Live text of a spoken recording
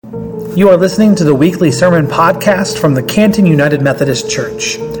You are listening to the weekly sermon podcast from the Canton United Methodist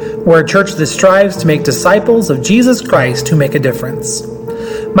Church. We're a church that strives to make disciples of Jesus Christ who make a difference.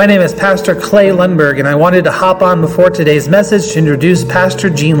 My name is Pastor Clay Lundberg, and I wanted to hop on before today's message to introduce Pastor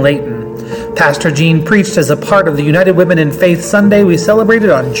Jean Layton. Pastor Jean preached as a part of the United Women in Faith Sunday we celebrated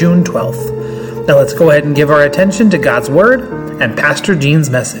on June 12th. Now let's go ahead and give our attention to God's Word and Pastor Jean's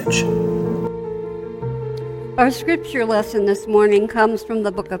message. Our scripture lesson this morning comes from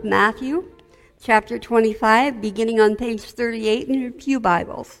the book of Matthew, chapter 25, beginning on page 38 in your pew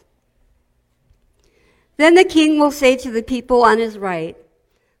Bibles. Then the king will say to the people on his right,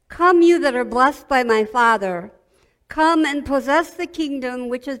 "Come, you that are blessed by my Father, come and possess the kingdom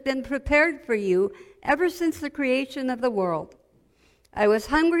which has been prepared for you ever since the creation of the world. I was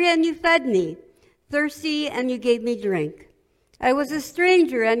hungry and you fed me, thirsty and you gave me drink. I was a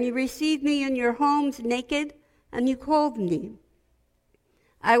stranger and you received me in your homes, naked and you clothed me.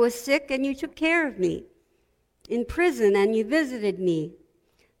 I was sick and you took care of me, in prison and you visited me."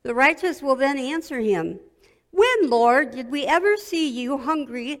 The righteous will then answer him, "When, Lord, did we ever see you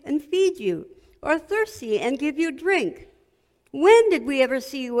hungry and feed you, or thirsty and give you drink? When did we ever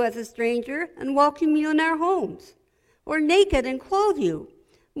see you as a stranger and welcome you in our homes, or naked and clothe you?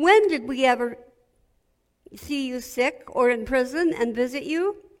 When did we ever see you sick or in prison and visit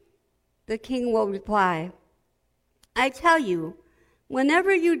you?" The king will reply, "I tell you,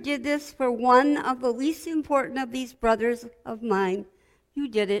 whenever you did this for one of the least important of these brothers of mine, you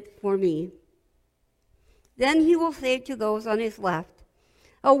did it for me." Then he will say to those on his left,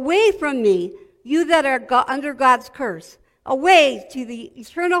 "Away from me, you that are under God's curse, away to the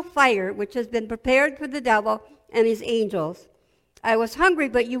eternal fire which has been prepared for the devil and his angels. I was hungry,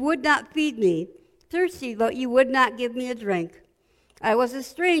 but you would not feed me, thirsty, but you would not give me a drink. I was a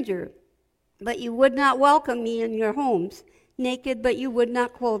stranger, but you would not welcome me in your homes, naked, but you would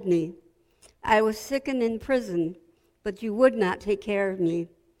not clothe me. I was sick and in prison, but you would not take care of me."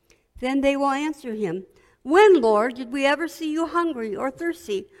 Then they will answer him, "When, Lord, did we ever see you hungry or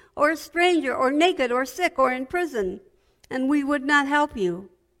thirsty, or a stranger, or naked, or sick, or in prison, and we would not help you?"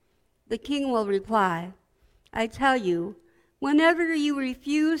 The king will reply, "I tell you, whenever you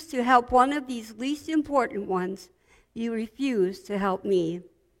refuse to help one of these least important ones, you refuse to help me.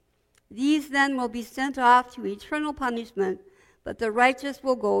 These then will be sent off to eternal punishment, but the righteous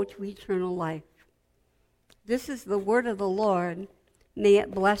will go to eternal life." This is the word of the Lord. May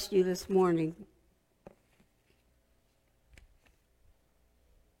it bless you this morning.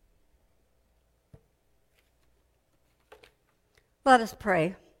 Let us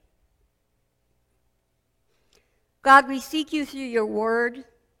pray. God, we seek you through your word.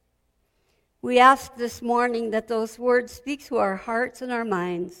 We ask this morning that those words speak to our hearts and our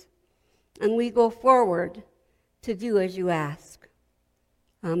minds, and we go forward to do as you ask.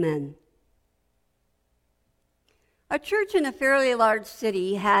 Amen. A church in a fairly large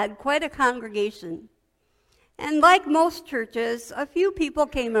city had quite a congregation. And like most churches, a few people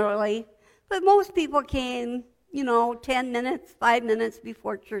came early, but most people came, 10 minutes, 5 minutes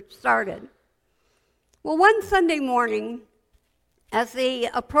before church started. Well, one Sunday morning, as they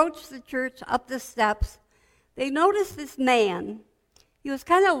approached the church up the steps, they noticed this man. He was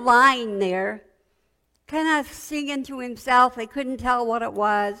kind of lying there, kind of singing to himself. They couldn't tell what it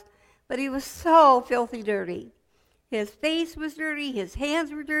was, but he was so filthy dirty. His face was dirty, his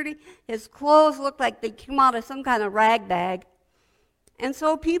hands were dirty, his clothes looked like they came out of some kind of rag bag. And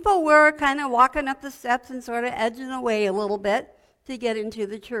so people were kind of walking up the steps and sort of edging away a little bit to get into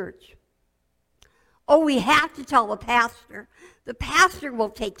the church. "Oh, we have to tell the pastor. The pastor will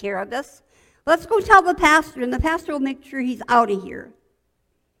take care of this. Let's go tell the pastor, and the pastor will make sure he's out of here."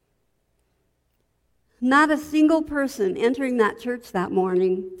 Not a single person entering that church that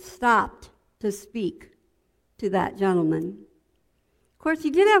morning stopped to speak to that gentleman. Of course,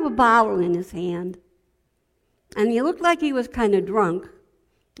 he did have a bottle in his hand, and he looked like he was kind of drunk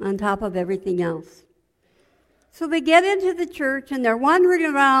on top of everything else. So they get into the church, and they're wandering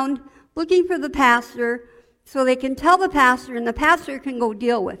around looking for the pastor so they can tell the pastor, and the pastor can go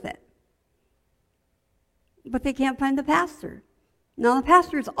deal with it. But they can't find the pastor. Now, the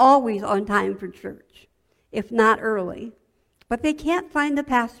pastor is always on time for church, if not early. But they can't find the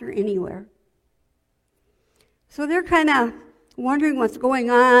pastor anywhere. So they're kind of wondering what's going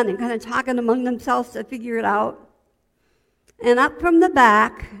on and kind of talking among themselves to figure it out. And up from the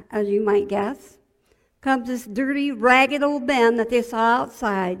back, as you might guess, comes this dirty, ragged old man that they saw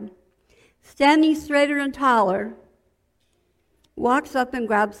outside, standing straighter and taller, walks up and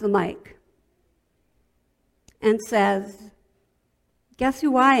grabs the mic and says, "Guess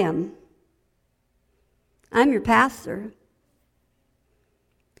who I am? I'm your pastor."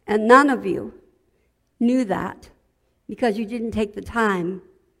 And none of you knew that because you didn't take the time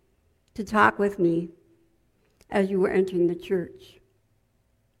to talk with me as you were entering the church.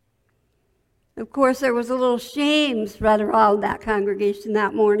 Of course, there was a little shame spread around that congregation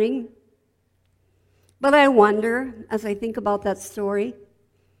that morning. But I wonder, as I think about that story,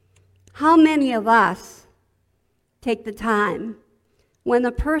 how many of us take the time when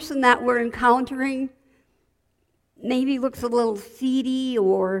the person that we're encountering maybe looks a little seedy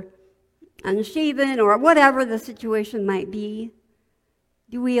or unshaven or whatever the situation might be,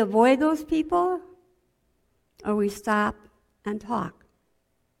 do we avoid those people or we stop and talk?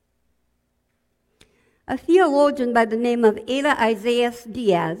 A theologian by the name of Ada Isaias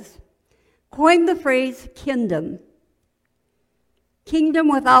Diaz coined the phrase kingdom. Kingdom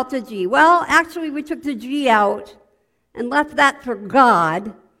without the G. Well, actually, we took the G out and left that for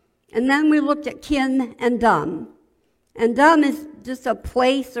God, and then we looked at kin and dom. And dom is just a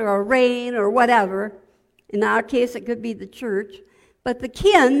place or a reign or whatever. In our case, it could be the church. But the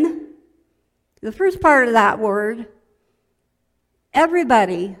kin, the first part of that word,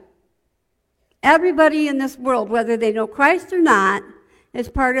 everybody in this world, whether they know Christ or not, is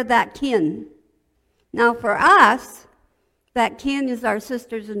part of that kin. Now for us, that kin is our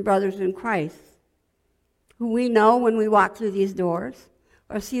sisters and brothers in Christ, who we know when we walk through these doors,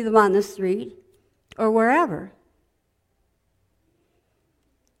 or see them on the street, or wherever.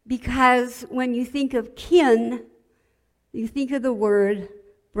 Because when you think of kin, you think of the word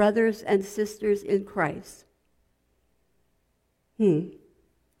brothers and sisters in Christ.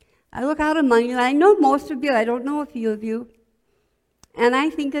 I look out among you, and I know most of you, I don't know a few of you, and I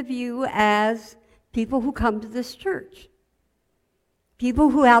think of you as people who come to this church,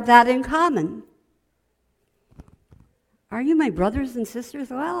 people who have that in common. Are you my brothers and sisters?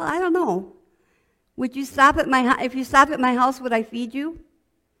 Well, I don't know. Would you stop at my house? If you stop at my house, would I feed you?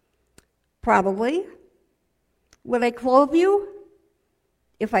 Probably. Would I clothe you?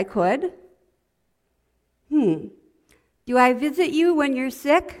 If I could. Do I visit you when you're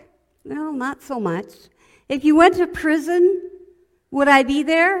sick? Well, not so much. If you went to prison, would I be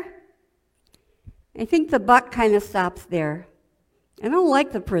there? I think the buck kind of stops there. I don't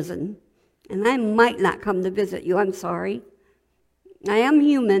like the prison, and I might not come to visit you. I'm sorry. I am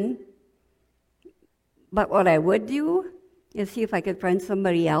human, but what I would do is see if I could find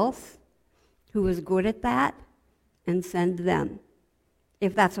somebody else who was good at that and send them,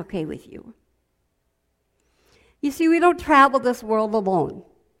 if that's okay with you. You see, we don't travel this world alone.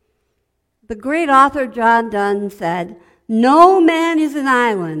 The great author John Donne said, "No man is an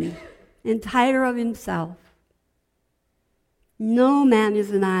island, entire of himself." No man is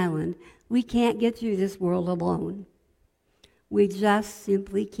an island. We can't get through this world alone. We just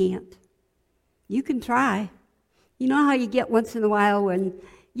simply can't. You can try. You know how you get once in a while when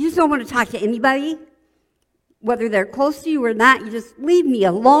you just don't want to talk to anybody? Whether they're close to you or not, you just leave me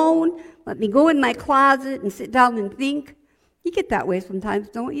alone. Let me go in my closet and sit down and think. You get that way sometimes,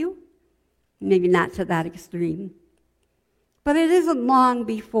 don't you? Maybe not to that extreme. But it isn't long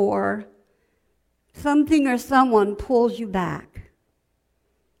before something or someone pulls you back.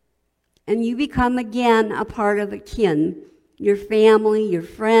 And you become again a part of a kin. Your family, your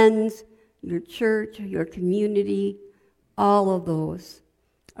friends, your church, your community, all of those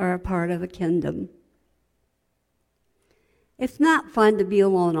are a part of a kingdom. It's not fun to be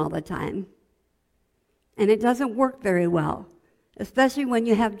alone all the time. And it doesn't work very well, especially when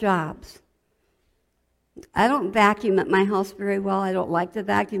you have jobs. I don't vacuum at my house very well. I don't like to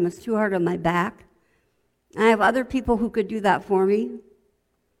vacuum. It's too hard on my back. I have other people who could do that for me.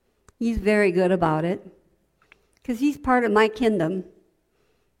 He's very good about it because he's part of my kingdom,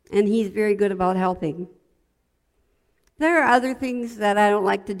 and he's very good about helping. There are other things that I don't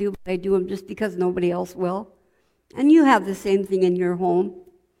like to do, but I do them just because nobody else will. And you have the same thing in your home.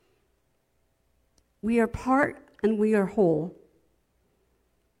 We are part and we are whole.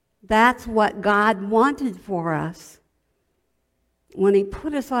 That's what God wanted for us when he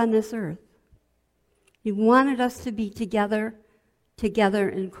put us on this earth. He wanted us to be together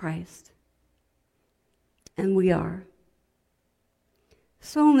in Christ. And we are.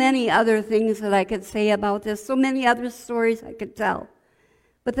 So many other things that I could say about this, so many other stories I could tell.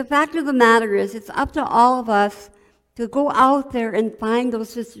 But the fact of the matter is, it's up to all of us to go out there and find those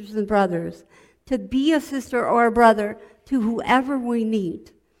sisters and brothers, to be a sister or a brother to whoever we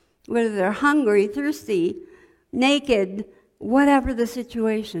meet, whether they're hungry, thirsty, naked, whatever the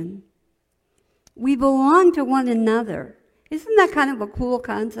situation. We belong to one another. Isn't that kind of a cool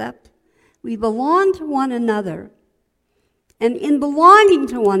concept? We belong to one another. And in belonging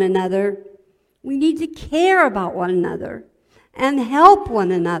to one another, we need to care about one another. and help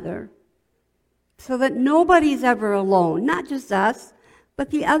one another so that nobody's ever alone, not just us, but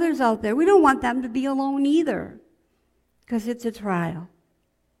the others out there. We don't want them to be alone either, because it's a trial.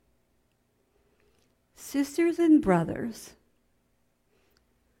 Sisters and brothers,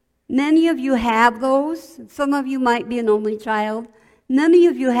 many of you have those. Some of you might be an only child. Many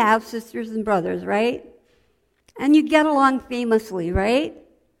of you have sisters and brothers, right? And you get along famously, right?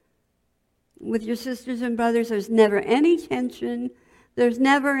 With your sisters and brothers, there's never any tension. There's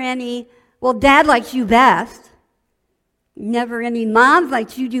never any, well, Dad likes you best. Never any Mom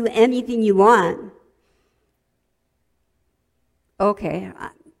likes you do anything you want. Okay,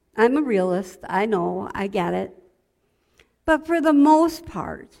 I'm a realist. I know, I get it. But for the most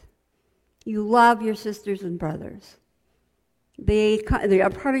part, you love your sisters and brothers. They are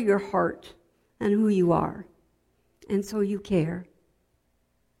part of your heart and who you are. And so you care.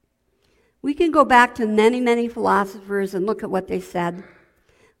 We can go back to many, many philosophers and look at what they said.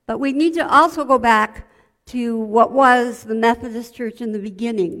 But we need to also go back to what was the Methodist Church in the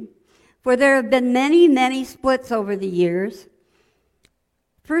beginning. For there have been many, many splits over the years.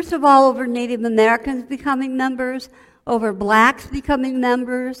 First of all, over Native Americans becoming members, over blacks becoming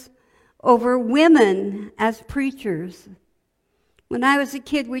members, over women as preachers. When I was a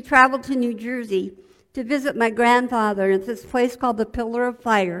kid, we traveled to New Jersey to visit my grandfather at this place called the Pillar of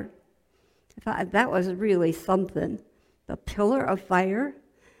Fire. That was really something. The Pillar of Fire.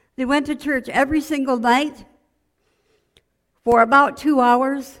 They went to church every single night for about 2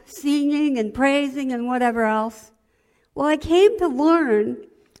 hours, singing and praising and whatever else. Well, I came to learn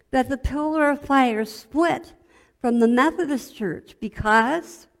that the Pillar of Fire split from the Methodist Church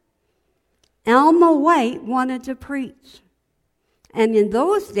because Alma White wanted to preach. And in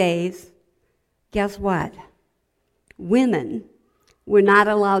those days, guess what? Women were not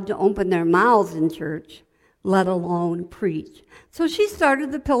allowed to open their mouths in church, let alone preach. So she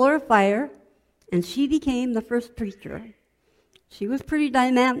started the Pillar of Fire, and she became the first preacher. She was pretty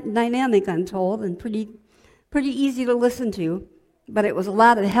dynamic, I'm told, and pretty easy to listen to, but it was a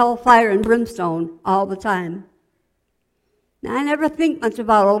lot of hellfire and brimstone all the time. Now, I never think much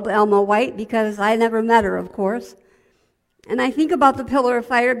about old Alma White because I never met her, of course. And I think about the Pillar of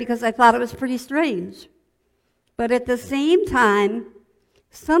Fire because I thought it was pretty strange. But at the same time,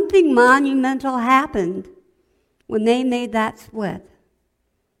 something monumental happened when they made that split,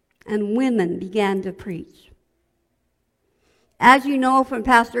 and women began to preach. As you know from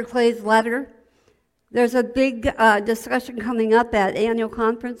Pastor Clay's letter, there's a big discussion coming up at annual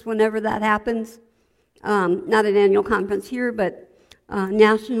conference whenever that happens. Not an annual conference here, but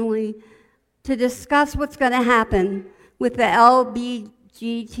nationally, to discuss what's going to happen with the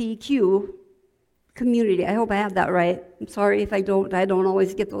LGBTQ community. I hope I have that right. I'm sorry if I don't. I don't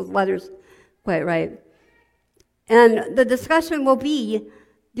always get those letters quite right. And the discussion will be,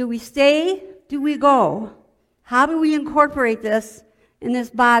 do we stay? Do we go? How do we incorporate this in this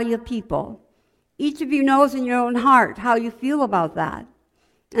body of people? Each of you knows in your own heart how you feel about that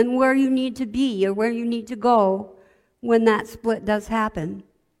and where you need to be or where you need to go when that split does happen.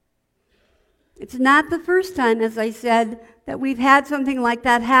 It's not the first time, as I said, that we've had something like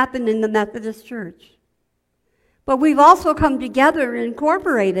that happen in the Methodist Church. But we've also come together and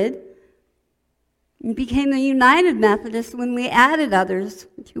incorporated and became the United Methodists when we added others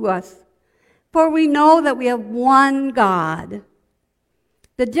to us. For we know that we have one God.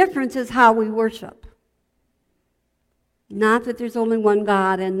 The difference is how we worship. Not that there's only one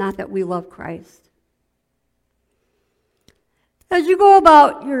God and not that we love Christ. As you go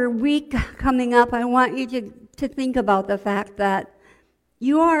about your week coming up, I want you to think about the fact that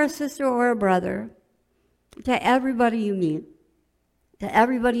you are a sister or a brother to everybody you meet, to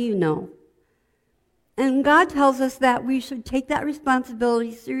everybody you know. And God tells us that we should take that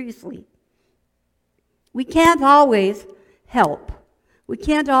responsibility seriously. We can't always help. We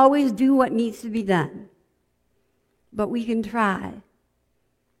can't always do what needs to be done. But we can try.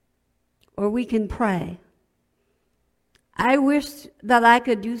 Or we can pray. I wish that I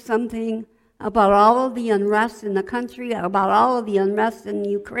could do something about all of the unrest in the country, about all of the unrest in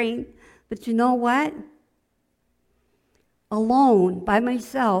Ukraine. But you know what? Alone, by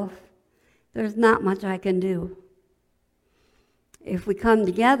myself, there's not much I can do. If we come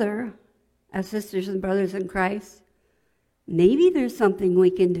together as sisters and brothers in Christ, maybe there's something we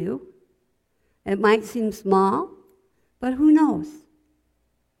can do. It might seem small, but who knows?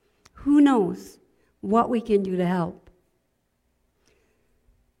 Who knows what we can do to help?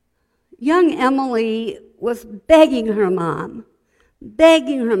 Young Emily was begging her mom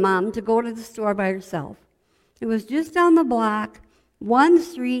to go to the store by herself. It was just down the block, one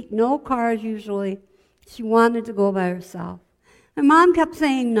street, no cars usually. She wanted to go by herself. And Mom kept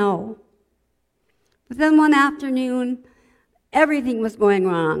saying no. But then one afternoon, everything was going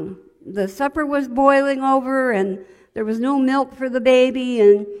wrong. The supper was boiling over, and there was no milk for the baby,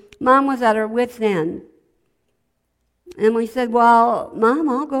 and Mom was at her wit's end. Emily said, well, Mom,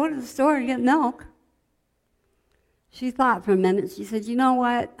 I'll go to the store and get milk. She thought for a minute. She said, you know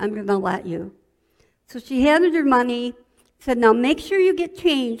what? I'm going to let you. So she handed her money, said, now make sure you get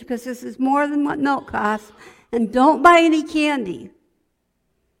change because this is more than what milk costs, and don't buy any candy.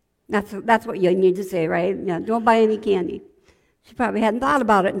 That's what you need to say, right? Yeah, don't buy any candy. She probably hadn't thought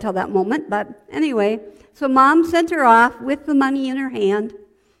about it until that moment, but anyway. So Mom sent her off with the money in her hand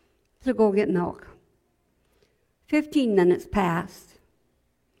to go get milk. 15 minutes passed.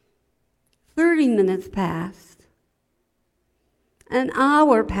 30 minutes passed. An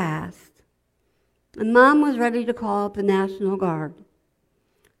hour passed. And Mom was ready to call up the National Guard.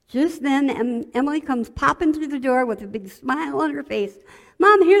 Just then, Emily comes popping through the door with a big smile on her face.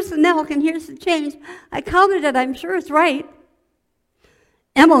 Mom, here's the milk and here's the change. I counted it. I'm sure it's right.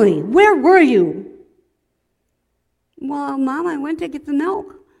 Emily, where were you? Well, Mom, I went to get the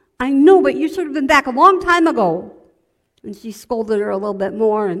milk. I know, but you should have been back a long time ago. And she scolded her a little bit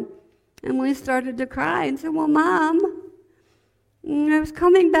more, and Emily started to cry and said, well, Mom, I was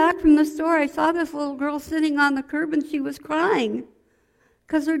coming back from the store. I saw this little girl sitting on the curb, and she was crying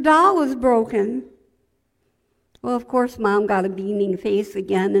because her doll was broken. Well, of course, Mom got a beaming face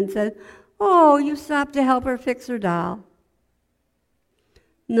again and said, oh, you stopped to help her fix her doll.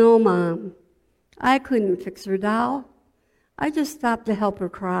 No, Mom, I couldn't fix her doll. I just stopped to help her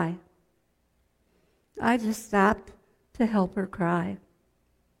cry. I just stopped to help her cry.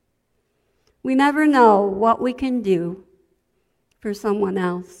 We never know what we can do for someone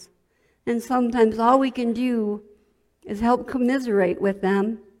else. And sometimes all we can do is help commiserate with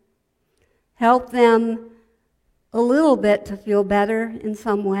them, help them a little bit to feel better in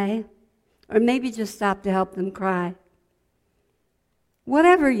some way, or maybe just stop to help them cry.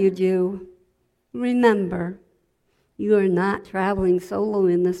 Whatever you do, remember, you are not traveling solo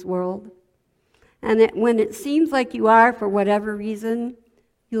in this world. And when it seems like you are, for whatever reason,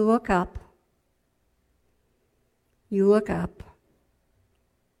 you look up. You look up.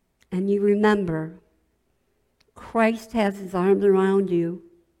 And you remember, Christ has his arms around you.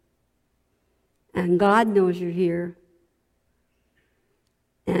 And God knows you're here.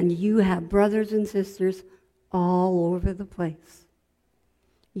 And you have brothers and sisters all over the place.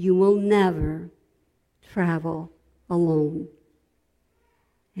 You will never travel alone.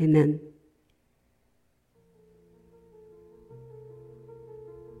 Amen.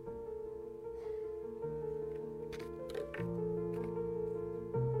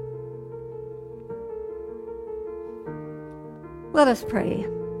 Let us pray.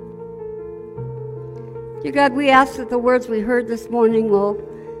 Dear God, we ask that the words we heard this morning will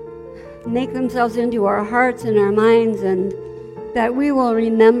make themselves into our hearts and our minds, and that we will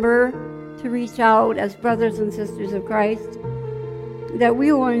remember to reach out as brothers and sisters of Christ, that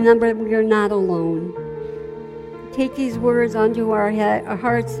we will remember we are not alone. Take these words onto our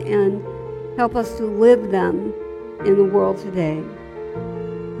hearts and help us to live them in the world today.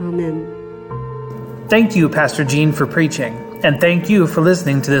 Amen. Thank you, Pastor Jean, for preaching, and thank you for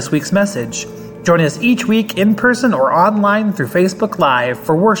listening to this week's message. Join us each week in person or online through Facebook Live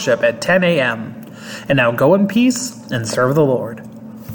for worship at 10 a.m. And now go in peace and serve the Lord.